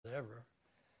whatever.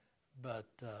 But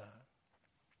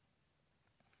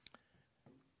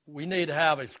we need to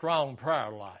have a strong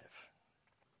prayer life.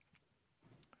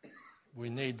 We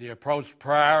need to approach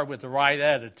prayer with the right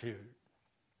attitude.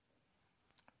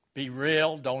 Be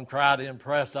real. Don't try to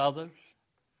impress others.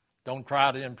 Don't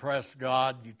try to impress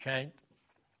God. You can't.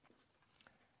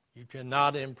 You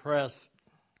cannot impress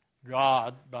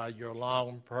God by your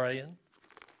long praying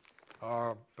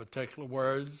or particular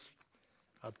words.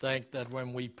 I think that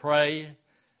when we pray,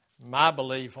 my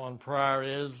belief on prayer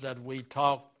is that we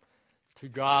talk to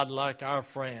God like our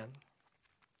friend,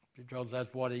 because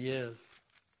that's what He is.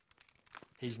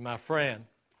 He's my friend.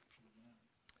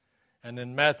 And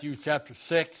in Matthew chapter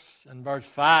 6 and verse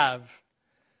 5,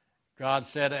 God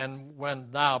said, "And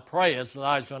when thou prayest,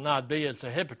 thou shalt not be as the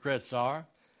hypocrites are,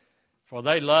 for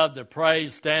they love to pray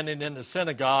standing in the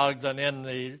synagogues and in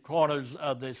the corners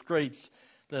of the streets,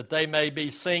 that they may be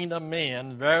seen of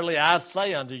men. Verily I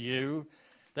say unto you,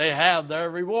 they have their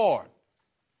reward."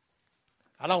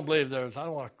 I don't want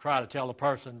to try to tell a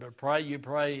person to pray. You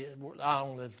pray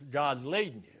on as God's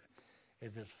leading you.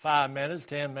 If it's 5 minutes,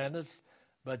 10 minutes.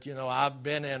 But, I've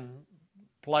been in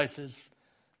places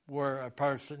where a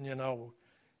person,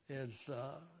 is,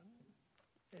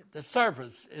 the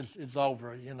service is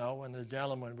over, and the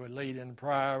gentleman would lead in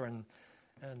prayer and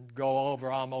go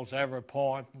over almost every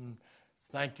point and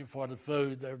thank you for the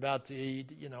food they're about to eat.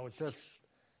 It's just,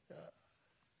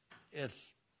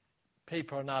 it's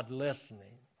people are not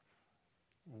listening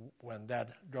when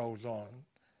that goes on,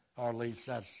 or at least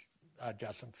I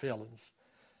got some feelings.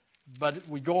 But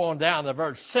we go on down to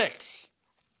verse 6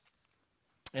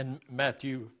 in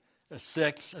Matthew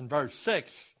 6 and verse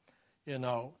 6,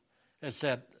 it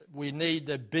said we need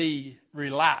to be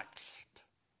relaxed.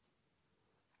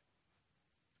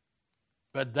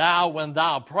 But thou, when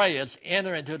thou prayest,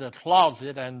 enter into the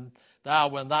closet, and thou,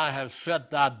 when thou hast shut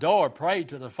thy door, pray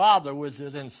to the Father which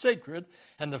is in secret,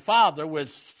 and the Father which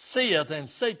seeth in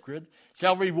secret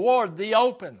shall reward thee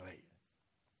openly.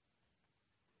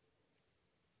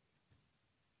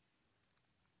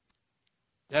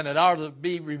 Then it ought to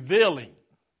be revealing.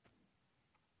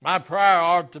 My prayer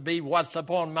ought to be what's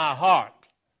upon my heart.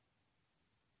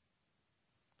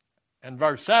 And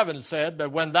verse 7 said,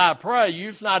 "But when thou pray,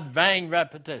 use not vain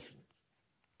repetitions,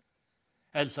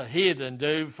 as the heathen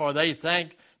do, for they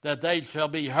think that they shall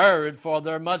be heard for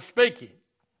their much speaking."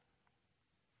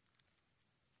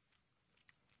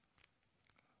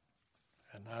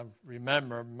 And I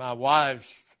remember my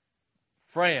wife's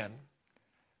friend,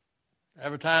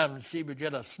 every time she would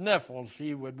get a sniffle,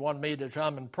 she would want me to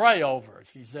come and pray over her.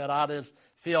 She said, "I just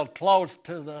feel close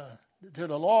to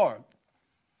the Lord."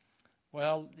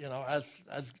 Well,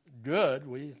 that's good.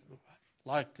 We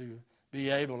like to be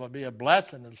able to be a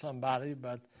blessing to somebody,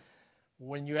 but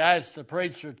when you ask the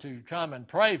preacher to come and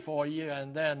pray for you,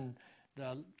 and then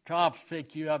the cops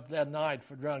pick you up that night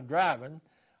for drunk driving,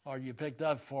 or you picked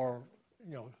up for,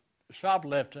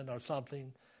 shoplifting or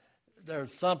something,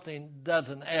 there's something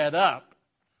doesn't add up.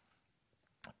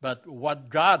 But what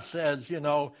God says,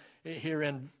 here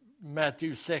in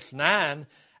Matthew 6:9,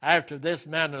 "After this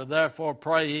manner, therefore,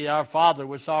 pray ye, Our Father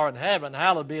which art in heaven,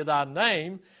 hallowed be thy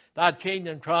name. Thy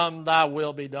kingdom come, thy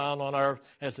will be done on earth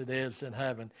as it is in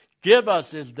heaven. Give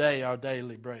us this day our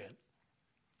daily bread."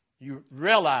 You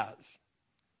realize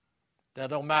that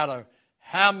no matter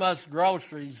how much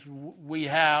groceries we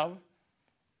have,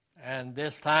 and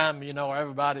this time,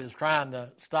 everybody is trying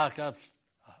to stock up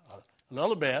a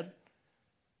little bit,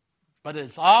 but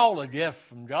it's all a gift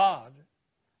from God.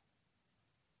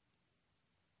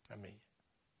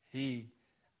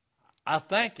 I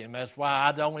thank Him. That's why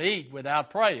I don't eat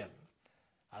without praying.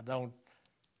 I don't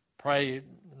pray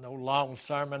no long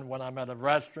sermon when I'm at a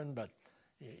restaurant, but,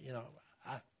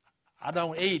 I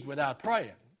don't eat without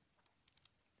praying,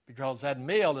 because that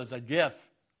meal is a gift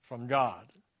from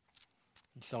God.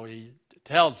 So He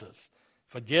tells us,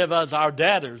 "Forgive us our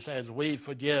debtors as we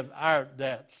forgive our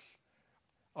debts,"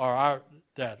 or our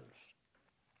debtors.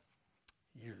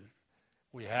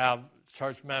 We have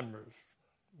church members.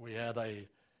 We had a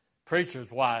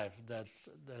preacher's wife that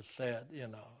said,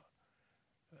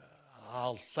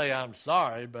 "I'll say I'm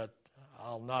sorry, but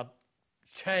I'll not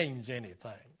change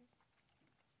anything.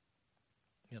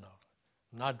 I'm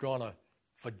not going to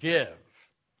forgive."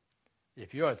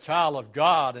 If you're a child of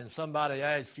God and somebody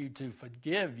asks you to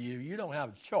forgive you, you don't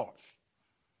have a choice.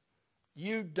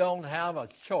 You don't have a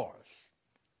choice.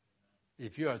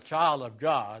 If you're a child of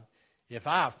God, if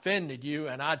I offended you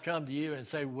and I come to you and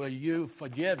say, "Will you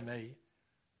forgive me?"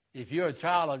 If you're a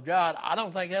child of God, I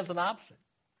don't think that's an option.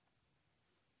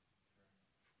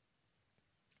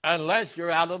 Unless you're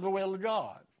out of the will of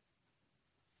God.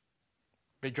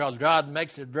 because God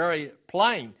makes it very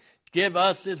plain. Give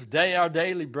us this day our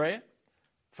daily bread.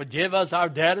 Forgive us our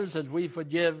debtors as we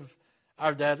forgive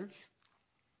our debtors.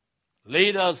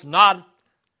 Lead us not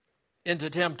into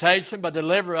temptation, but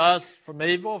deliver us from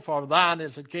evil. For thine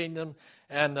is the kingdom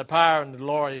and the power and the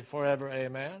glory forever.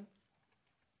 Amen.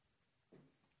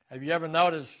 Have you ever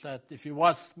noticed that if you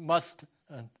watch much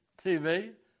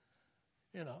TV,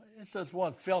 it's just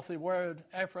one filthy word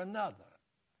after another.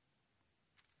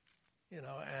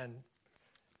 And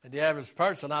the average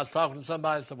person, I was talking to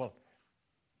somebody and said, well,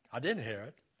 I didn't hear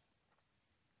it.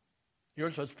 You're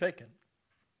just picking.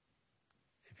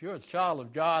 If you're a child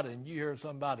of God and you hear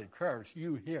somebody curse,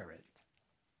 you hear it.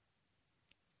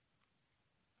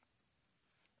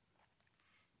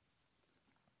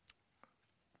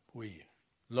 We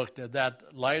looked at that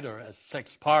later as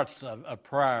 6 parts of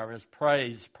prayer: as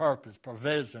praise, purpose,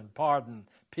 provision, pardon,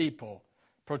 people,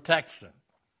 protection.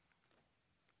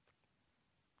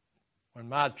 When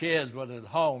my kids were at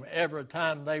home, every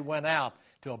time they went out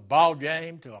to a ball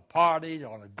game, to a party,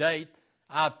 on a date,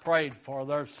 I prayed for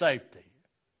their safety.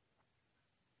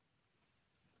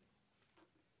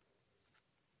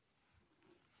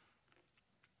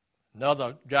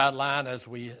 Another guideline, as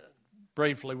we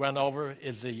briefly went over,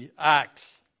 is the acts.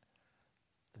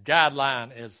 The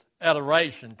guideline is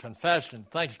adoration, confession,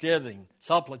 thanksgiving,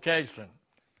 supplication.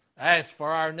 Ask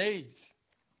for our needs.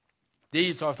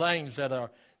 These are things that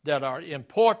are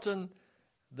important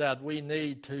that we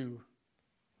need to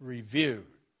review.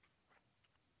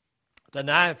 The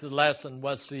 9th lesson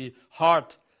was the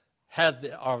habit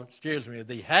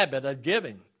of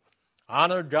giving.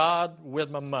 Honor God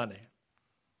with my money.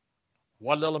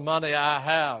 What little money I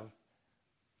have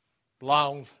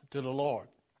belongs to the Lord.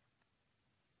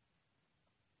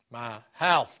 My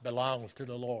house belongs to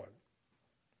the Lord.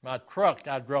 My truck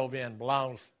I drove in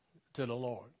belongs to the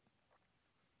Lord.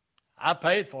 I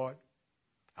paid for it.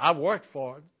 I worked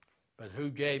for it. But who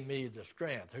gave me the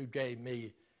strength? Who gave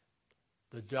me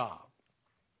the job?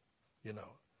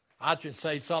 I should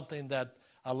say something that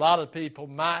a lot of people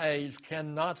my age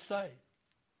cannot say.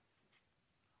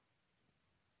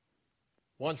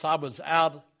 Once I was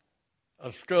out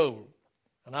of school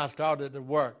and I started to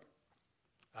work,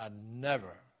 I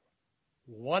never,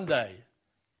 one day,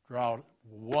 drawed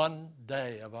 1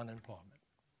 day of unemployment.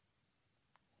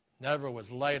 Never was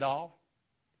laid off.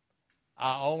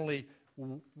 I only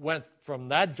went from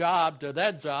that job to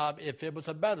that job if it was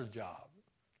a better job.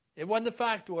 It wasn't the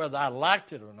fact whether I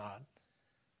liked it or not.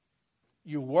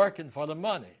 You're working for the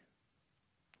money.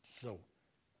 So,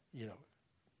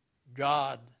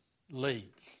 God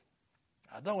leads.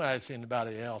 I don't ask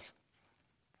anybody else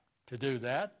to do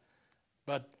that.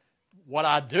 But what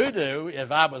I do,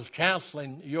 if I was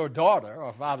counseling your daughter or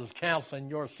if I was counseling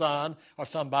your son or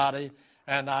somebody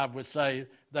and I would say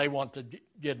they want to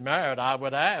get married, I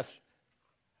would ask,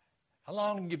 how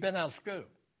long have you been out of school?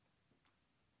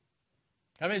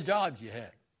 How many jobs you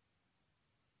had?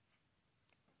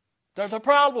 There's a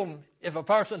problem if a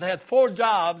person had 4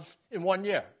 jobs in 1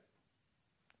 year,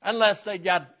 unless they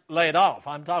got laid off.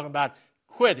 I'm talking about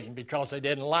quitting because they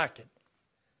didn't like it.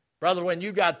 Brother, when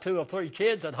you got 2 or 3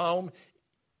 kids at home,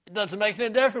 it doesn't make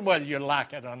any difference whether you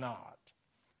like it or not.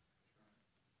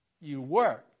 You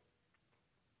work,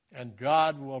 and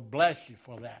God will bless you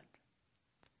for that.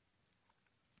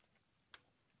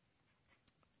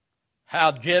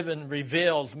 How giving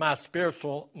reveals my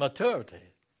spiritual maturity.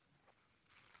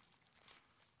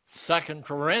 2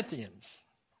 Corinthians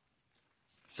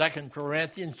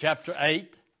chapter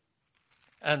 8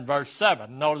 and verse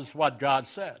 7. Notice what God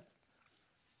said.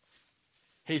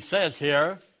 He says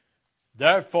here,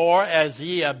 therefore, as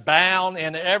ye abound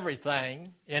in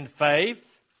everything, in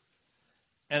faith,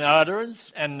 and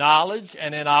utterance, and knowledge,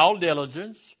 and in all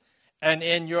diligence, and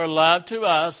in your love to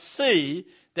us, see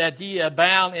that ye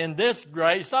abound in this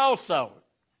grace also.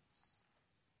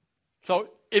 So,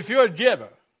 if you're a giver,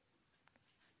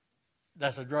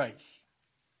 that's a grace.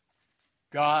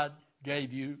 God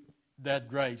gave you that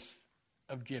grace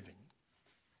of giving.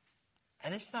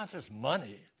 And it's not just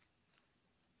money.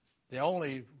 The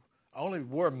only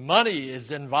where money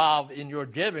is involved in your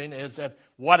giving is that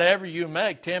whatever you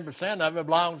make, 10% of it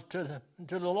belongs to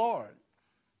the Lord.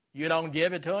 You don't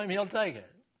give it to him, he'll take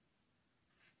it.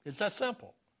 It's that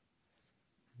simple.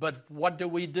 But what do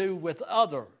we do with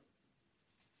other?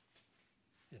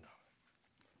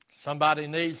 Somebody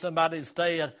needs somebody to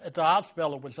stay at the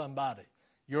hospital with somebody.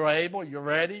 You're able, you're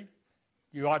ready.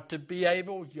 You ought to be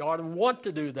able, you ought to want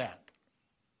to do that.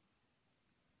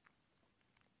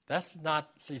 That's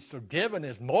not, so giving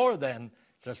is more than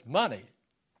just money.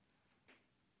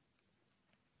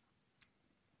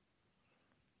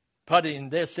 putting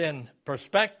this in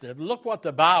perspective, look what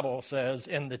the Bible says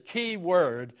in the key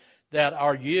word that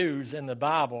are used in the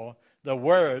Bible. The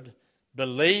word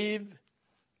believe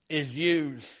is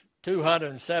used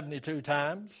 272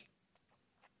 times.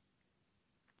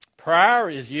 Prayer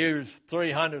is used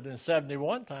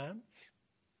 371 times.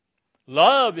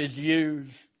 Love is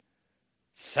used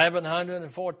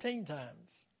 714 times.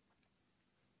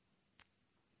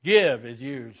 Give is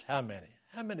used how many?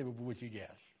 How many would you guess?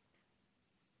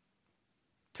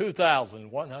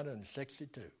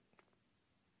 2,162.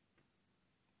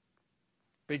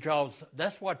 Because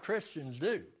that's what Christians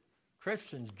do.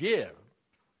 Christians give.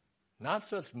 Not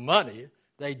just money.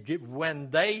 They give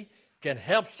when they can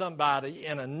help somebody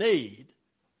in a need.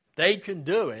 They can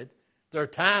do it. Their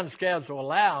time schedule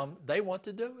allow them. They want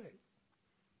to do it.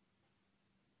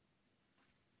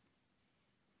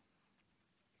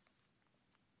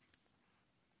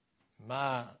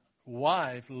 My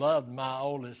wife loved my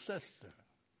oldest sister.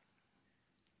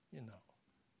 You know,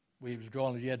 we was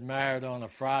going to get married on a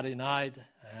Friday night,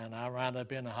 and I wound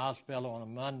up in the hospital on a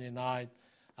Monday night.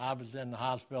 I was in the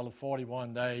hospital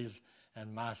 41 days,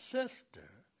 and my sister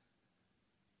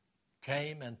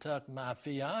came and took my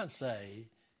fiance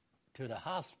to the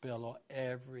hospital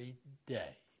every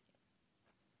day.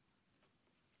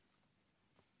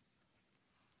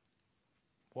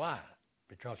 Why?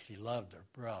 Because she loved her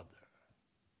brother.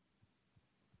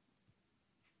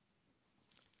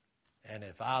 And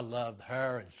if I loved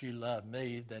her and she loved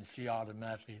me, then she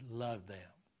automatically loved them.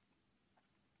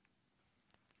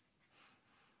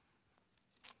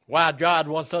 Why God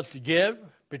wants us to give?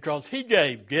 Because he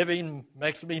gave. Giving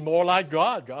makes me more like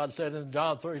God. God said in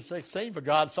John 3:16, for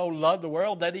God so loved the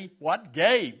world that he, what?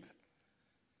 Gave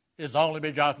his only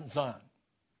begotten Son.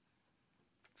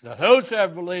 So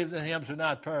whosoever believes in him shall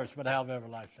not perish but have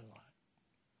everlasting life.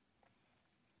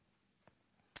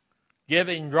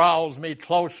 Giving draws me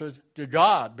closer to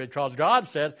God because God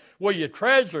said, where your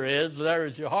treasure is, there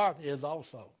is your heart is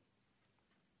also.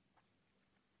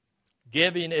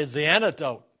 Giving is the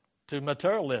antidote to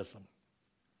materialism.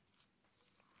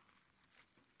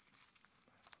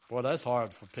 Boy, that's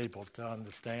hard for people to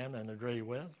understand and agree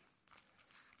with.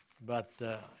 But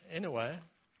anyway,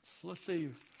 let's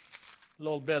see a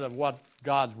little bit of what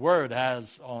God's Word has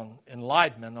on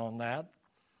enlightenment on that.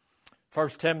 1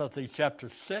 Timothy chapter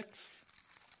 6.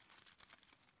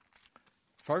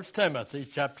 1 Timothy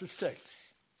chapter 6.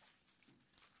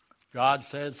 God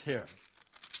says here,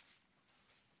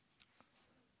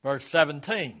 verse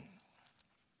 17,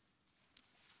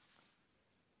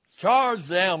 charge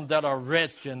them that are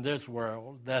rich in this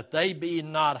world, that they be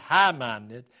not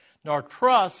high-minded, nor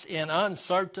trust in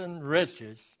uncertain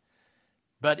riches,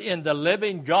 but in the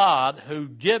living God who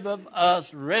giveth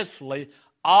us richly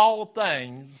all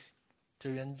things to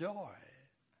enjoy.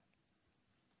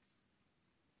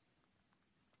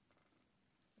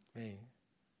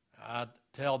 I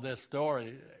tell this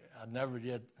story. I never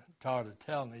get tired of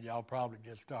telling it. Y'all probably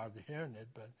get started hearing it.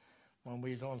 But when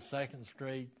we was on 2nd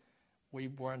Street, we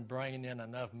weren't bringing in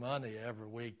enough money every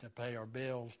week to pay our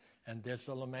bills. And this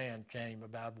little man came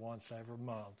about once every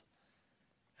month.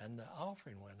 And the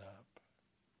offering went up.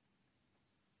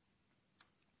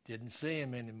 Didn't see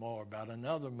him anymore. About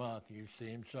another month, you see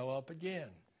him show up again.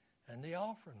 And the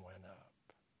offering went up.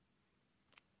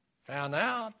 Found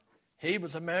out he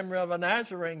was a member of a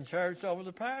Nazarene church over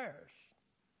the parish.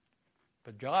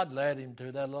 But God led him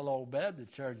to that little old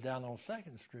Baptist church down on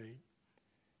 2nd Street.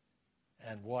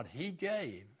 And what he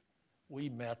gave, we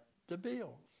met the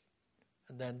bills.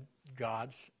 And then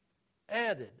God's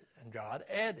added, and God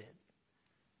added.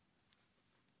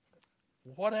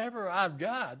 Whatever I've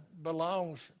got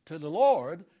belongs to the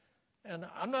Lord. And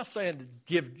I'm not saying to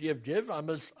give. I'm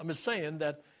just saying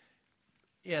that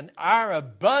in our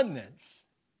abundance,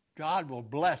 God will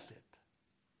bless it.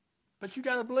 But you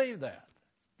got to believe that.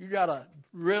 You got to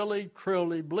really,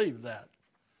 truly believe that.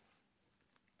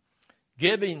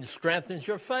 Giving strengthens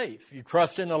your faith. You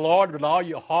trust in the Lord with all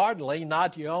your heart, and lean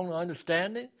not to your own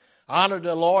understanding. Honor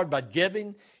the Lord by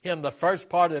giving him the first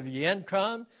part of your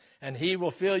income, and he will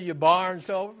fill your barns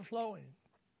to overflowing.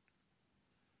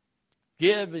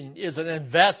 Giving is an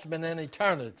investment in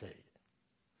eternity.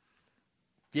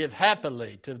 Give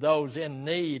happily to those in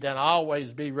need and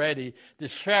always be ready to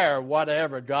share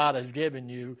whatever God has given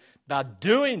you. By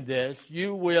doing this,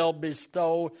 you will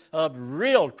bestow up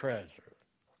real treasure.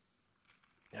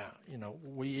 Now,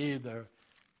 we either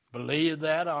believe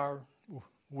that or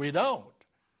we don't.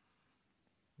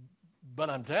 But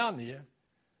I'm telling you,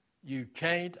 you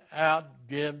can't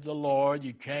outgive the Lord.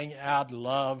 You can't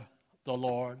outlove the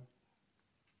Lord.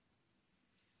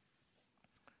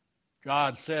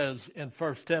 God says in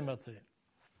 1 Timothy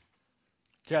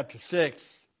chapter 6,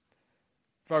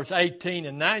 verse 18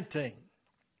 and 19.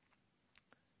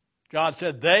 God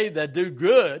said, they that do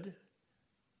good,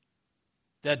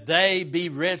 that they be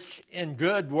rich in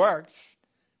good works,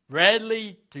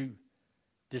 ready to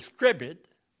distribute,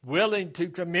 willing to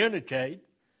communicate,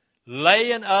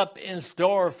 laying up in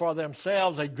store for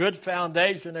themselves a good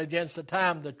foundation against the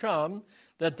time to come,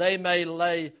 that they may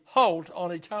lay hold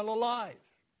on eternal life.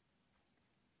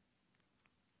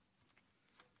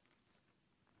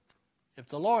 If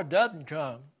the Lord doesn't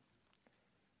come,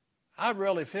 I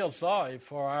really feel sorry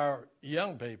for our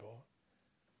young people,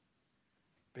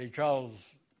 because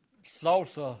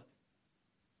social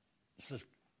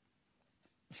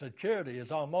security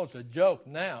is almost a joke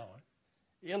now.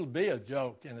 It'll be a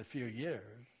joke in a few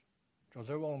years, because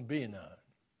there won't be none.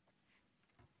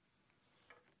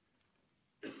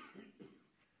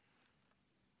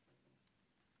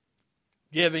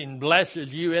 Giving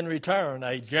blesses you in return.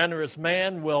 A generous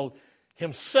man will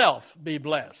himself be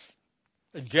blessed.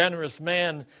 A generous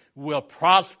man will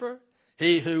prosper.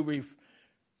 He who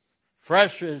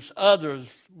refreshes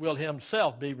others will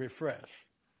himself be refreshed.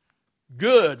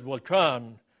 Good will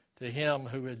come to him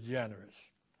who is generous.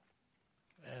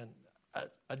 And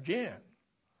again,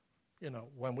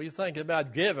 when we think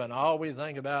about giving, all we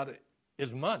think about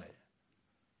is money.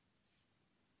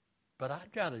 But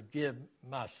I've got to give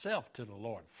myself to the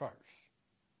Lord first.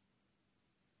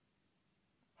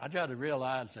 I've got to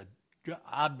realize that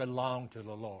I belong to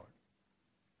the Lord.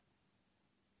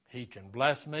 He can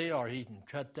bless me, or he can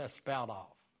cut that spout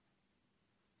off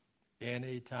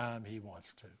anytime he wants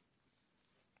to.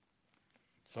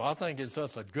 So I think it's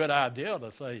just a good idea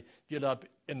to say, get up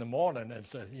in the morning and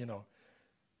say,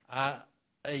 I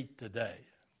ate today.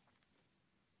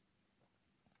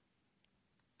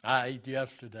 I ate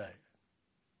yesterday.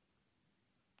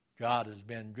 God has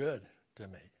been good to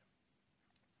me.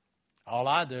 All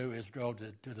I do is go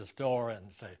to the store and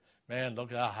say, man,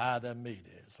 look how high that meat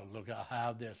is, or look how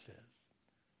high this is.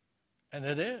 And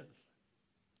it is.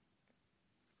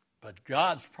 But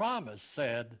God's promise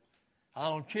said, I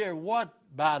don't care what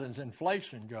Biden's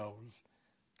inflation goes,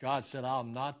 God said, I'll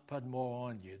not put more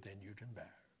on you than you can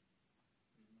bear.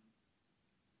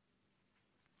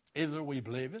 Either we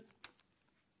believe it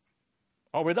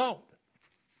or we don't.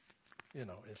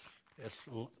 It's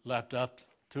left up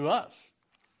to us.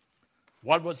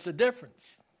 What was the difference?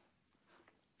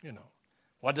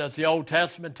 What does the Old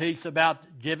Testament teach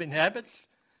about giving habits?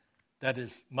 That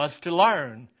is much to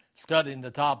learn studying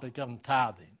the topic of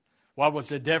tithing. What was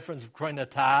the difference between a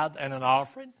tithe and an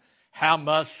offering? How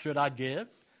much should I give?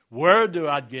 Where do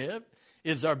I give?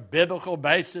 Is there a biblical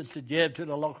basis to give to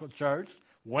the local church?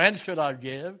 When should I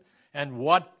give? And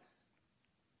what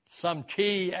some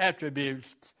key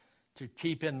attributes to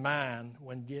keep in mind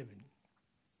when giving?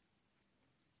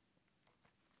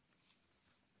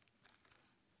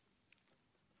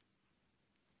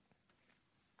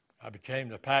 I became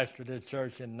the pastor of this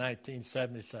church in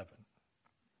 1977.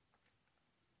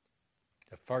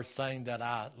 The first thing that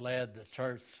I led the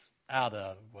church out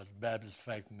of was Baptist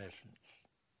Faith Missions.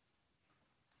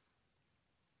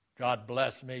 God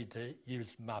blessed me to use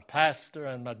my pastor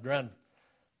and my grandfather's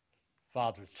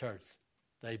church.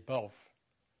 They both,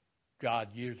 God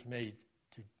used me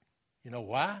to,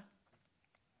 why?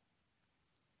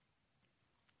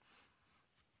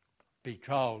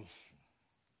 Because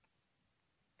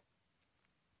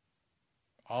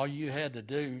all you had to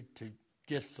do to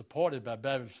get supported by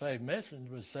Baptist Faith Missions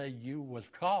was say you was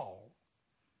called.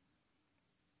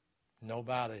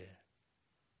 Nobody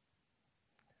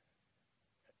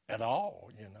at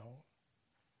all,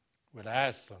 would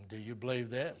ask them, do you believe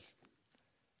this?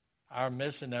 Our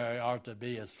missionary ought to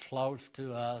be as close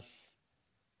to us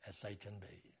as they can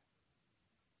be.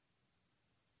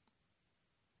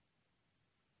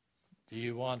 Do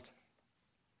you want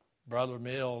Brother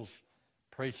Mills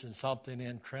preaching something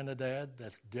in Trinidad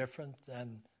that's different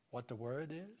than what the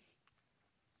Word is?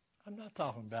 I'm not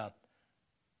talking about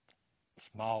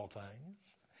small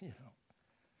things,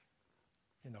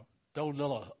 Those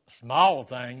little small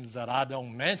things that I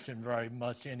don't mention very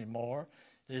much anymore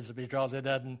is because it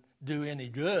doesn't do any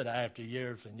good after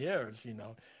years and years,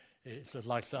 It's just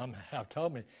like some have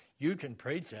told me, you can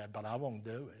preach that, but I won't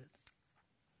do it.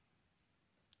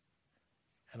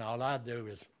 And all I do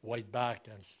is wait back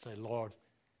and say, Lord,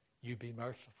 you be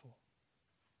merciful.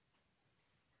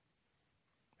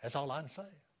 That's all I can say.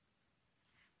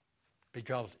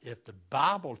 Because if the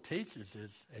Bible teaches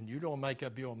this and you don't make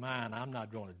up your mind, I'm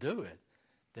not going to do it,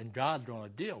 then God's going to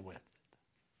deal with it.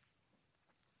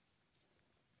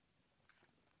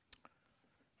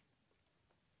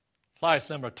 Class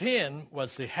number 10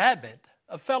 was the habit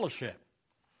of fellowship.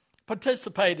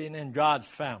 participating in God's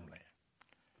family.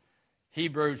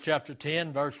 Hebrews chapter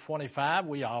 10, verse 25,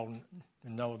 we all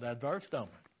know that verse, don't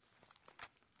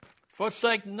we?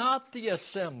 Forsake not the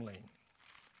assembling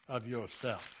of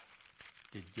yourself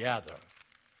together,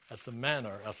 as the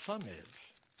manner of some is.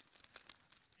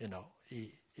 You know,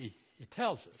 he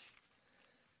tells us,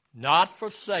 not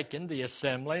forsaking the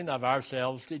assembling of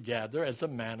ourselves together, as the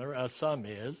manner of some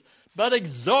is, but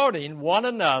exhorting one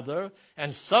another,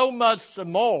 and so much the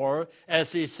more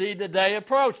as ye see the day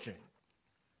approaching.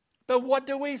 But what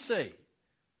do we see?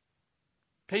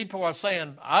 People are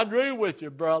saying, I agree with you,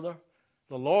 brother.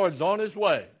 The Lord's on his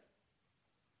way.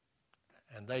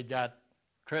 And they got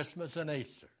Christmas and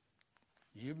Easter.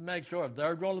 You make sure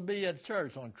they're going to be at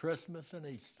church on Christmas and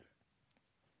Easter.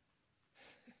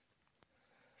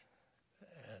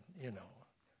 And, you know,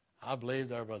 I believe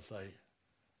there was a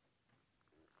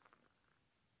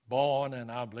born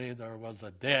and I believe there was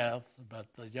a death, but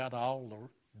they got all the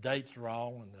dates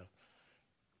wrong and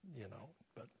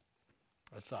but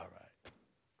that's all right.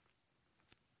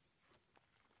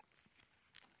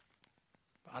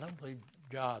 I don't believe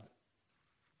God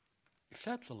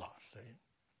accepts a lot, see.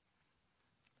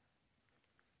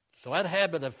 So that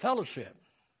habit of fellowship,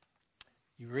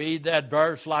 you read that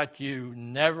verse like you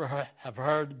never have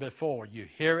heard before. You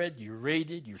hear it, you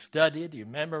read it, you study it, you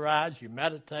memorize, you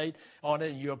meditate on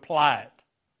it, and you apply it.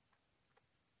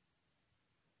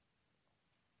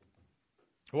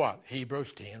 What?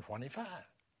 Hebrews 10:25.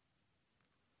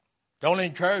 Don't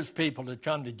encourage people to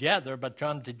come together, but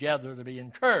come together to be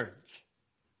encouraged.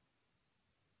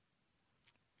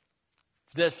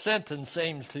 This sentence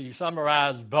seems to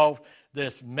summarize both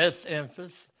this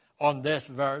misemphasis on this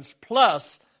verse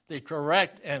plus the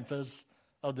correct emphasis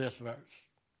of this verse.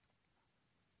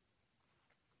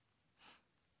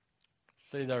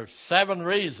 See, there are 7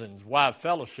 reasons why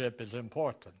fellowship is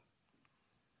important.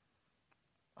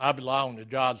 I belong to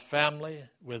God's family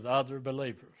with other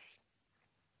believers.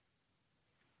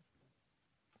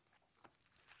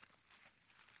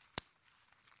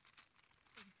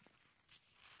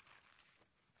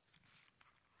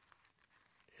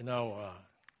 You know,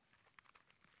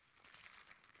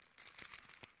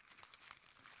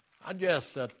 I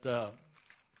guess that I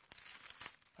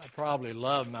probably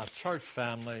love my church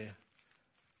family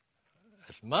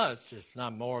as much, if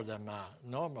not more, than my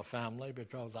normal family,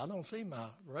 because I don't see my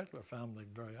regular family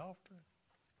very often.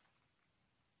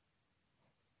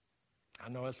 I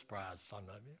know it surprised some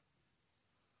of you.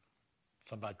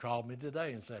 Somebody called me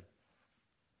today and said,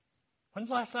 when's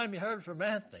the last time you heard from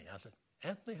Anthony? I said,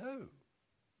 Anthony who?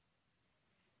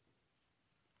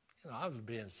 You know, I was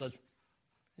being such,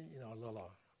 a little,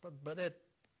 but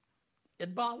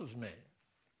it bothers me.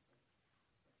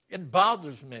 It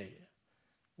bothers me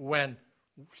when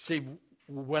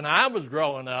I was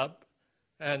growing up,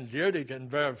 and Judy can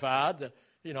verify that,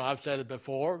 I've said it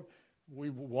before, we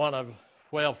were one of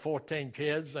 12, 14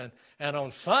 kids, and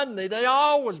on Sunday, they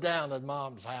all was down at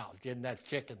Mom's house getting that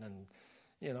chicken and,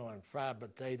 and fried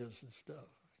potatoes and stuff.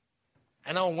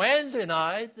 And on Wednesday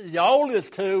night, the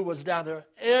oldest 2 was down there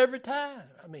every time.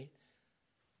 I mean,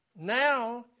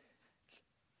 now,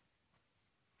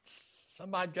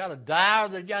 somebody got to die or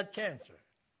they got cancer.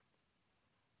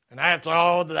 And after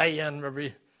all they in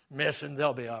remission,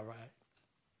 they'll be all right.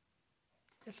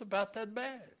 It's about that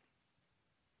bad.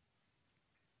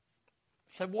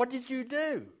 So what did you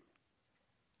do?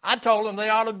 I told them they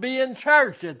ought to be in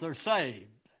church if they're saved.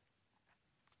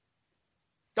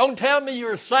 Don't tell me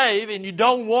you're saved and you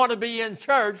don't want to be in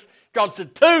church, because the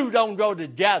 2 don't go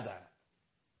together.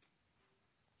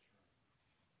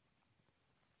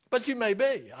 But you may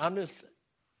be. I'm just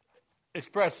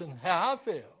expressing how I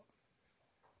feel.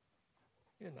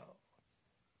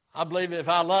 I believe if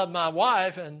I love my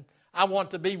wife and I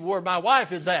want to be where my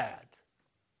wife is at.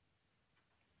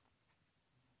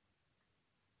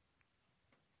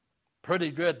 Pretty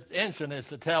good incidents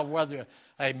to tell whether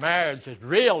a marriage is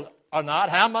real or not.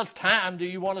 How much time do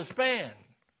you want to spend?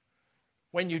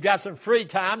 When you got some free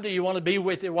time, do you want to be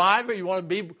with your wife or you want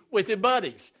to be with your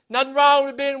buddies? Nothing wrong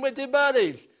with being with your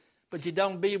buddies, but you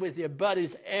don't be with your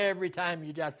buddies every time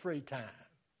you got free time.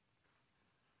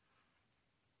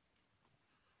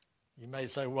 You may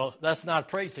say, well, that's not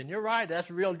preaching. You're right,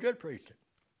 that's real good preaching,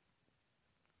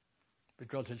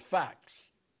 because it's facts.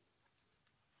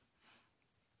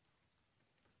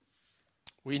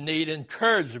 We need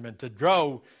encouragement to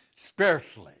grow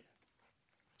spiritually.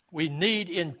 We need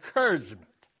encouragement.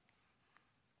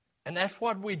 And that's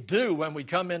what we do when we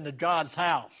come into God's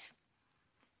house.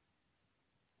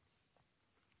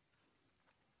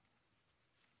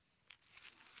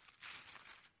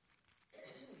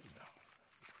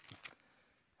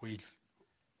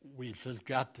 we just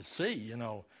got to see,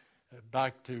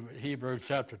 back to Hebrews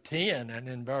chapter 10 and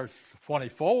in verse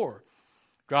 24,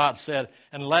 God said,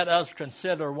 and let us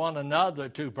consider one another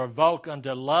to provoke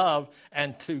unto love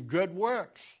and to good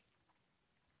works.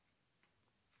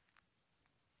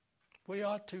 We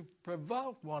ought to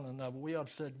provoke one another. We ought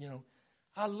to say,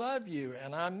 I love you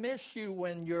and I miss you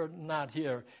when you're not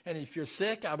here. And if you're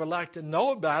sick, I would like to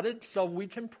know about it so we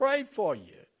can pray for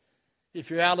you. If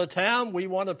you're out of town, we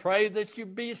want to pray that you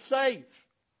be safe.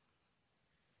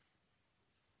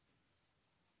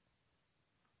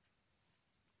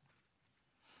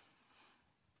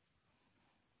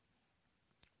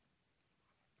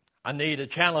 I need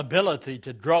accountability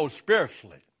to grow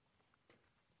spiritually.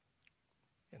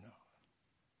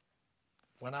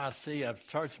 When I see a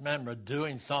church member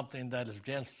doing something that is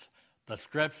against the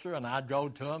Scripture and I go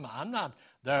to them, I'm not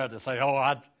there to say,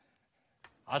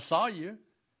 I saw you.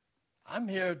 I'm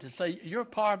here to say you're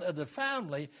part of the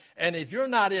family, and if you're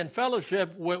not in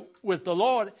fellowship with the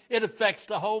Lord, it affects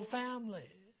the whole family.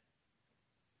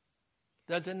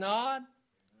 Does it not?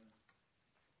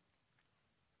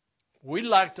 We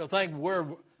like to think we're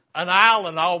an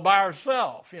island all by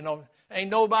ourselves. Ain't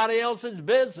nobody else's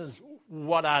business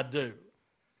what I do.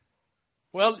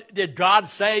 Well, did God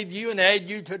save you and add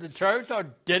you to the church,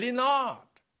 or did he not?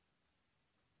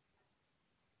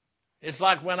 It's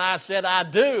like when I said I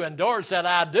do and Doris said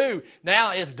I do.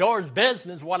 Now it's Doris'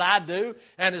 business what I do,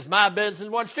 and it's my business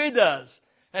what she does.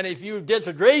 And if you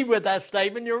disagree with that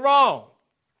statement, you're wrong.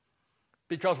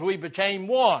 Because we became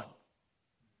one.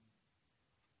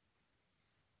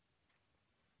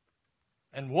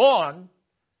 And one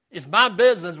is my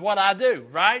business what I do,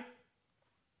 right?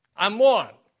 I'm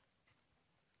one.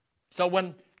 So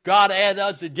when God added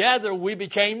us together, we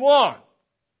became one.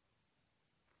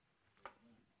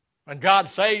 When God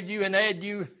saved you and added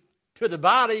you to the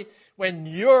body, when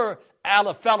you're out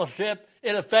of fellowship,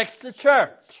 it affects the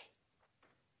church.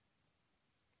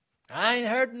 I ain't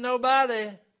hurting nobody.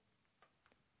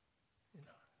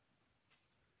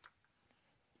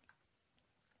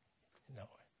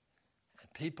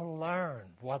 And people learn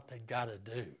what they got to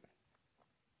do.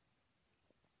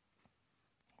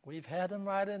 We've had them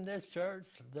right in this church.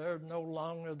 They're no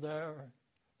longer there,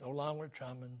 no longer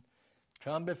coming.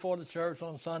 Come before the church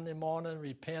on Sunday morning,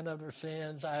 repent of their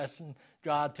sins, asking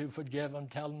God to forgive them,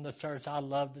 telling the church, I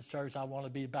love the church, I want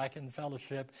to be back in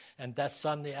fellowship. And that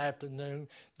Sunday afternoon,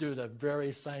 do the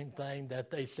very same thing that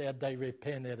they said they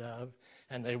repented of.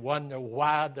 And they wonder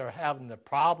why they're having the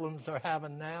problems they're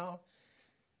having now.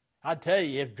 I tell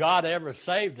you, if God ever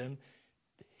saved them,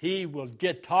 he will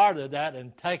get tired of that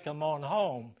and take them on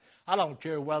home. I don't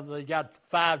care whether they got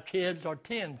 5 kids or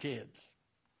 10 kids.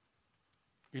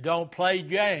 You don't play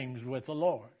games with the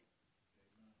Lord.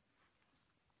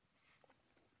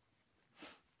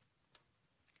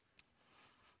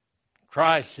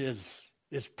 Christ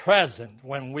is present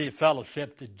when we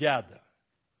fellowship together.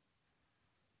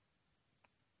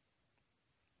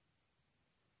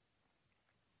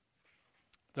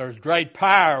 There's great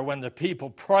power when the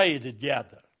people pray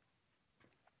together.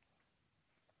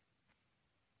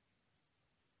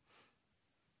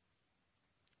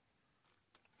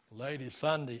 Lady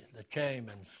Sunday that came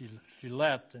and she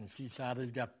left and she said,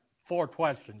 I've got 4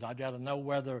 questions. I got to know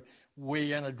whether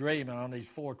we're in agreement on these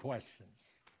 4 questions.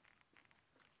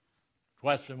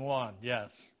 Question 1,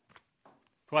 yes.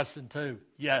 Question 2,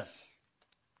 yes.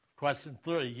 Question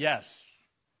 3, yes.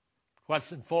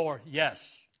 Question 4, yes.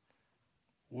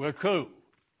 We're cool.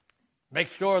 Make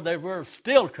sure that we're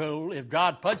still cool if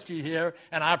God puts you here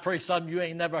and I pray something you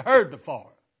ain't never heard before.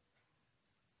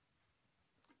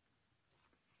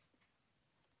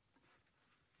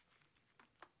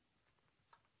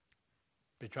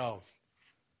 Because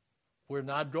we're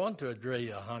not going to agree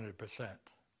 100%.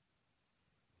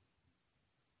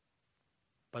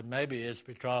 But maybe it's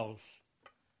because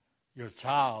your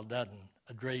child doesn't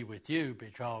agree with you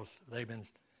because they've been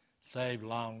saved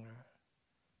longer.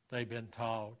 They've been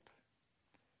taught.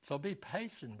 So be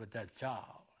patient with that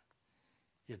child.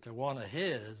 If they're one of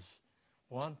his,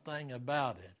 one thing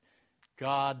about it,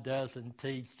 God doesn't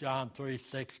teach John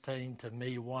 3:16 to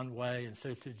me one way and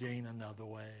Sister Jean another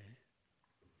way.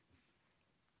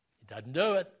 He doesn't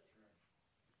do it.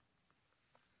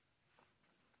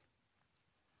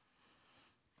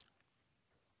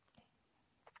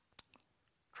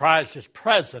 Christ is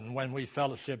present when we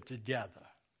fellowship together.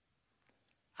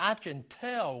 I can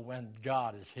tell when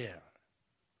God is here.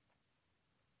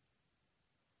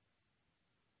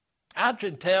 I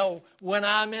can tell when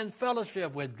I'm in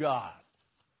fellowship with God.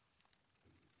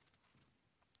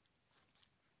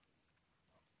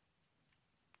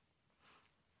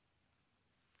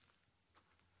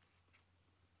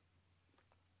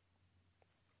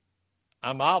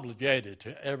 I'm obligated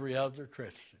to every other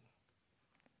Christian.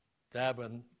 That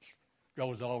one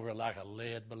goes over like a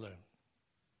lead balloon.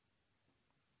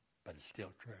 But it's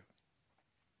still true.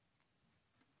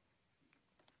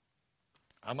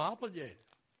 I'm obligated.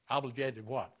 Obligated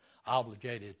what?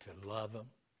 Obligated to love them,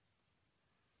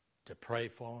 to pray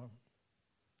for them,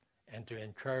 and to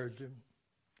encourage them,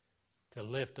 to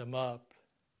lift them up.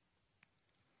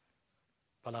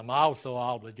 But I'm also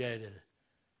obligated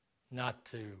not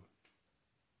to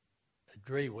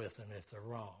agree with them if they're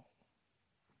wrong.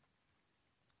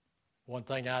 One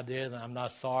thing I did, and I'm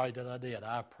not sorry that I did,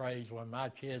 I praised when my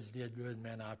kids did good,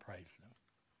 man, I praised them.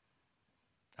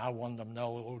 I wanted them to know,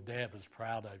 old Dad was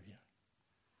proud of you.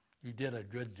 You did a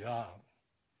good job.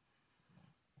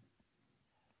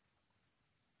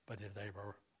 But if they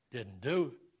didn't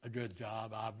do a good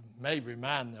job, I may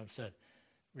remind them, said,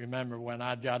 remember when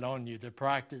I got on you to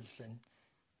practice and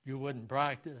you wouldn't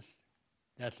practice?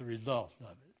 That's the result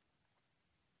of it.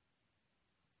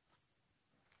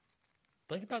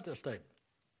 Think about this statement.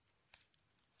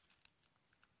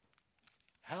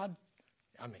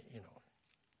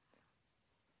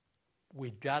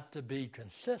 We've got to be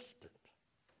consistent.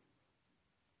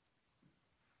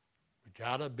 We've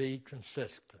got to be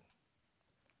consistent.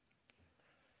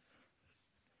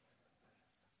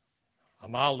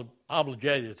 I'm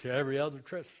obligated to every other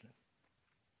Christian.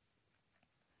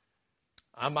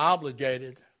 I'm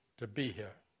obligated to be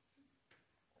here.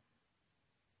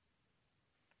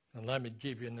 And let me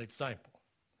give you an example.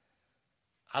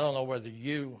 I don't know whether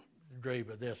you agree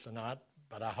with this or not,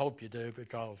 but I hope you do,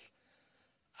 because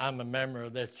I'm a member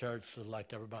of this church just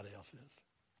like everybody else is.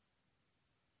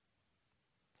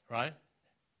 Right?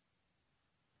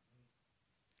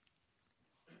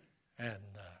 And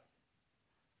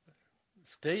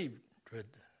Steve could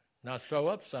not show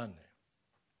up Sunday.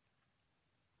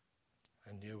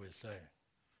 And you would say,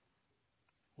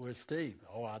 where's Steve?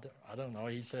 Oh, I don't know.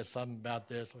 He says something about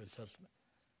this. Or he says,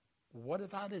 what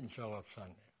if I didn't show up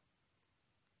Sunday?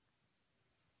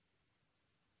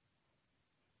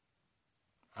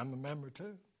 I'm a member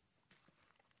too.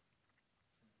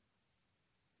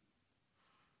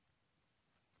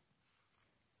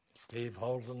 Steve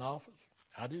holds an office.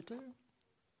 I do too.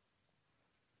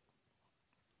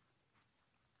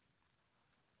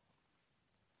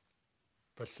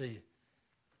 But see,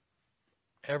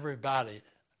 everybody,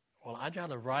 well, I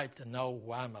got a right to know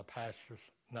why my pastor's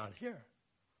not here.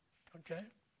 Okay?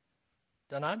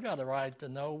 Then I've got a right to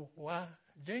know why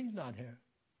Gene's not here.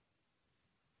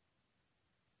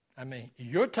 I mean,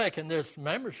 you're taking this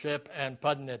membership and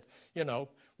putting it,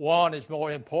 one is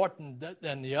more important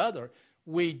than the other.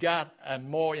 We got a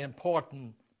more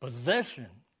important position.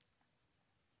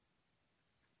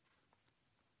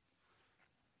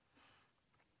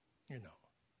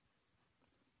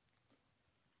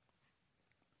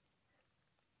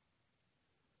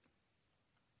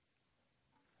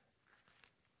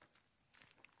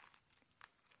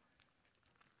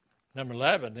 Number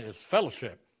 11 is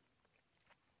fellowship.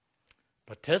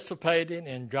 Participating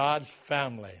in God's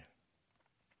family.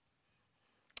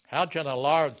 How can a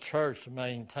large church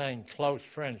maintain close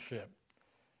friendship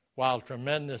while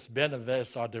tremendous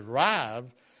benefits are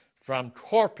derived from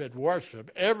corporate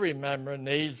worship? Every member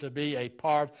needs to be a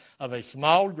part of a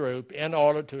small group in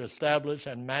order to establish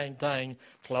and maintain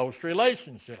close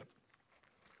relationship.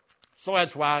 So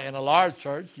that's why in a large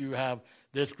church you have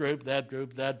this group, that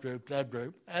group, that group, that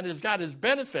group, and it's got its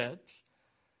benefits.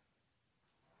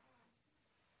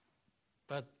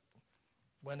 But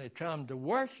when it comes to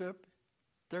worship,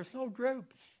 there's no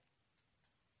groups.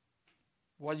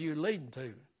 What are you leading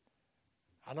to?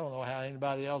 I don't know how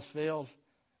anybody else feels.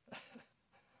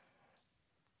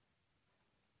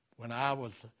 When I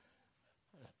was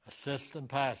assistant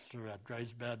pastor at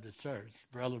Grace Baptist Church,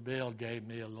 Brother Bill gave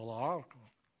me a little article.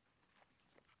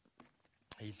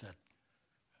 He said,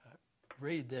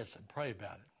 read this and pray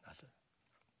about it. I said,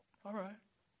 all right.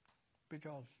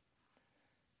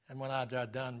 And when I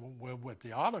got done with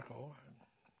the article,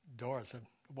 Doris said,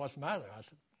 what's the matter? I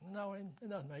said, no, it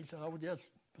doesn't matter. He said, oh, yes,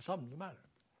 something's the matter.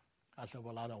 I said,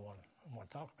 well, I don't want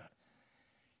to talk about it.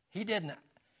 He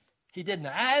didn't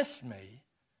ask me,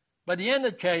 but he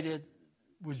indicated,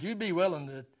 would you be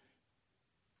willing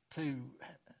to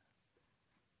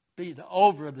be the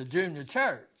over of the junior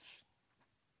church?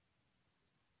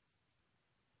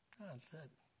 I said,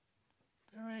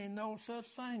 there ain't no such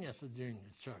thing as a junior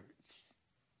church.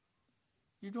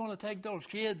 You're going to take those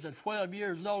kids at 12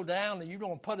 years old down and you're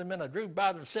going to put them in a group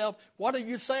by themselves. What are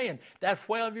you saying? That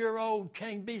 12-year-old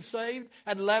can't be saved?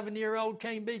 That 11-year-old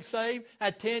can't be saved?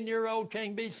 That 10-year-old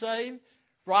can't be saved?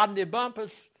 Rodney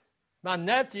Bumpus, my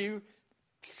nephew,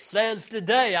 says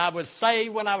today, I was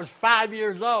saved when I was 5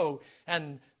 years old,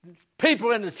 and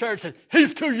people in the church said,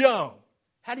 he's too young.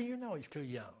 How do you know he's too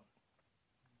young?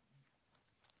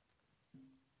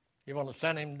 You want to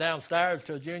send him downstairs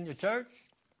to a junior church?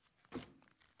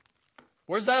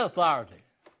 Where's that authority?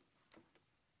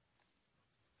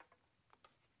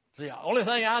 See, the only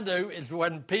thing I do is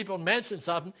when people mention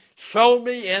something, show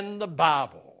me in the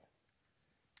Bible.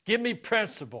 Give me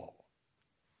principle.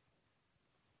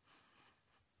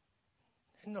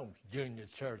 There's no junior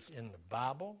church in the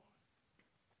Bible.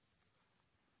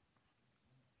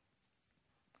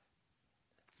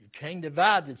 You can't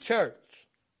divide the church.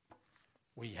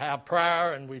 We have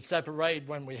prayer and we separate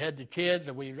when we had the kids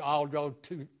and we all go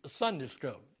to Sunday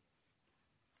school.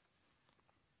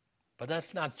 But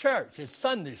that's not church, it's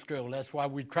Sunday school. That's why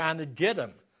we're trying to get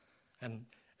them. And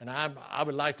I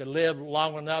would like to live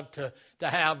long enough to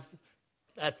have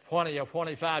that 20 or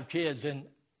 25 kids in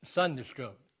Sunday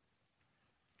school.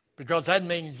 Because that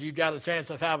means you got a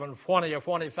chance of having 20 or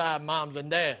 25 moms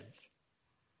and dads.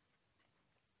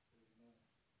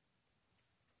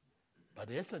 But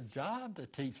it's a job to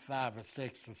teach 5 or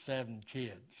 6 or 7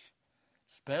 kids,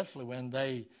 especially when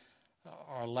they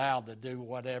are allowed to do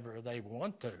whatever they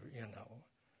want to,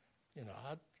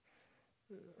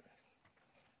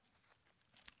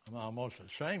 I'm almost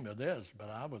ashamed of this, but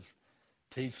I was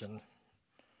teaching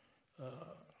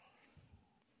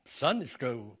Sunday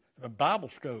school, Bible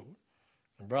school,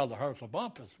 and Brother Herschel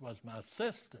Bumpus was my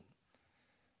assistant.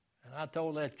 And I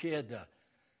told that kid to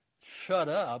shut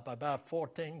up about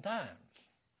 14 times.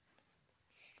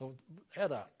 So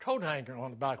had a coat hanger on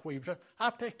the back wheel.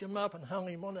 I picked him up and hung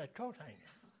him on that coat hanger.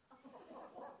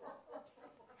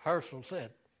 Herschel said,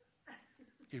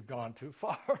 "You've gone too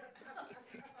far."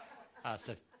 I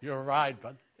said, "You're right,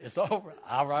 but it's over.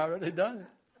 I've already done it."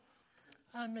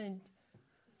 I mean,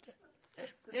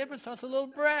 it was just a little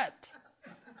brat.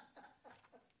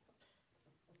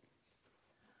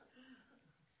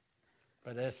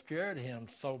 But that scared him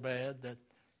so bad that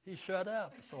he shut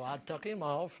up. So I took him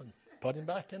off and put him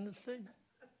back in the seat.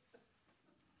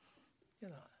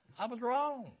 I was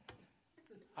wrong.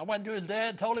 I went to his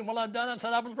dad, told him what I'd done, and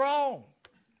said I was wrong.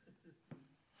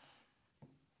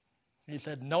 He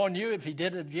said, knowing you, if he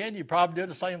did it again, you'd probably do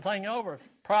the same thing over.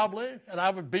 Probably, and I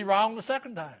would be wrong the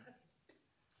second time.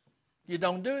 You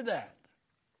don't do that.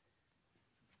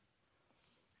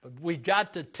 But we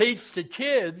got to teach the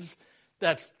kids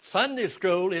that Sunday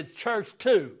school is church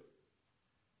too.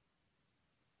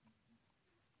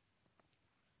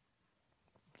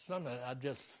 I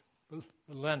just,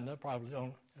 Linda probably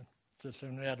don't, just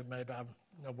in that maybe I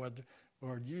know whether,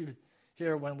 or you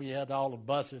here when we had all the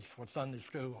buses for Sunday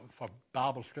school, for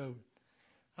Bible school.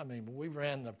 I mean, we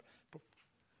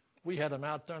had them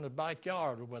out there in the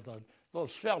backyard with a little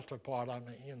shelter part. I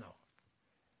mean,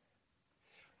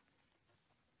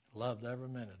 loved every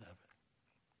minute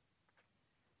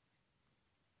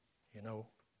of it.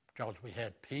 Because we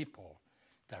had people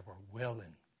that were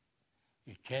willing.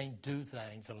 You can't do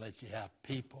things unless you have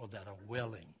people that are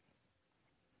willing.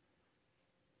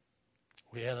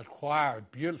 We had a choir, a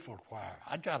beautiful choir.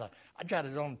 I got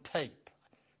it on tape.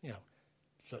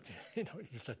 So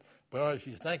you said, well, if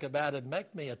you think about it,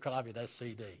 make me a copy of that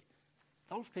CD.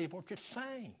 Those people could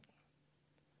sing.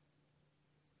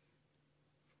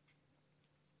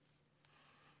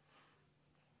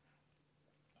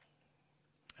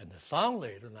 And the song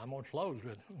leader, and I'm going to close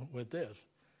with this.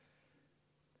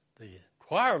 The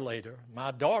choir leader,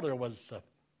 my daughter was a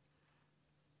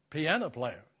piano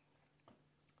player.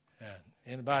 And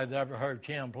anybody that ever heard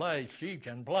Kim play, she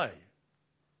can play.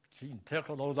 She can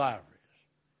tickle those ivories.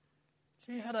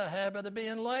 She had a habit of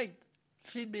being late.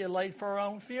 She'd be late for her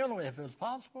own funeral if it was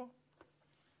possible.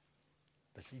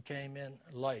 But she came in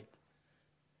late.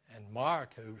 And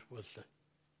Mark, who was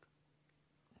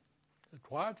the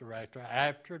choir director,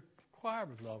 after the choir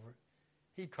was over,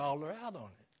 he called her out on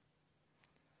it.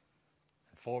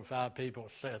 And 4 or 5 people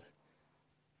said,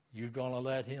 "You going to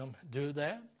let him do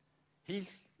that?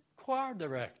 He's choir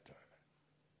director.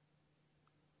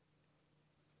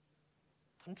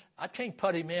 I can't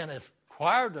put him in as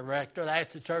choir director and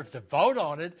ask the church to vote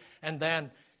on it and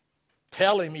then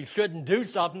tell him he shouldn't do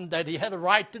something that he had a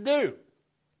right to do."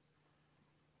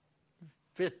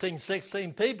 15,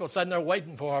 16 people sitting there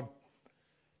waiting for him.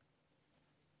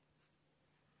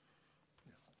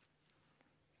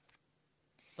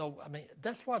 So, I mean,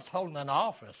 that's what's holding an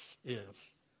office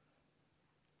is.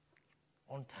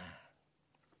 On time.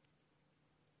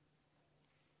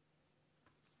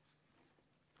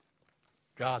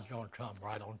 God's going to come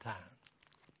right on time.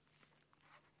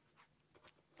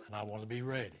 And I want to be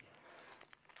ready.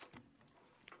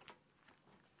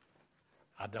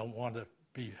 I don't want to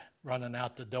be running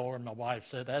out the door and my wife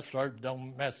said, that shirt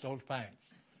don't match those pants.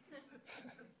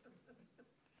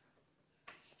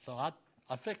 So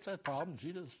I fix that problem.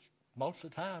 She just, most of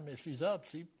the time, if she's up,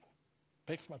 she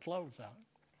picks my clothes out.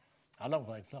 I don't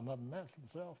think some of them mess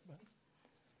myself, but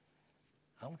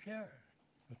I don't care,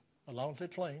 as long as they're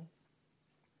clean.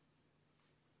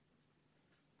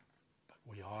 But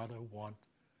we ought to want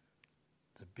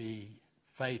to be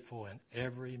faithful in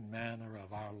every manner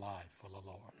of our life for the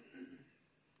Lord.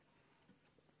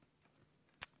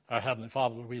 Our Heavenly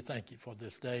Father, we thank you for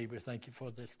this day. We thank you for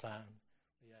this time.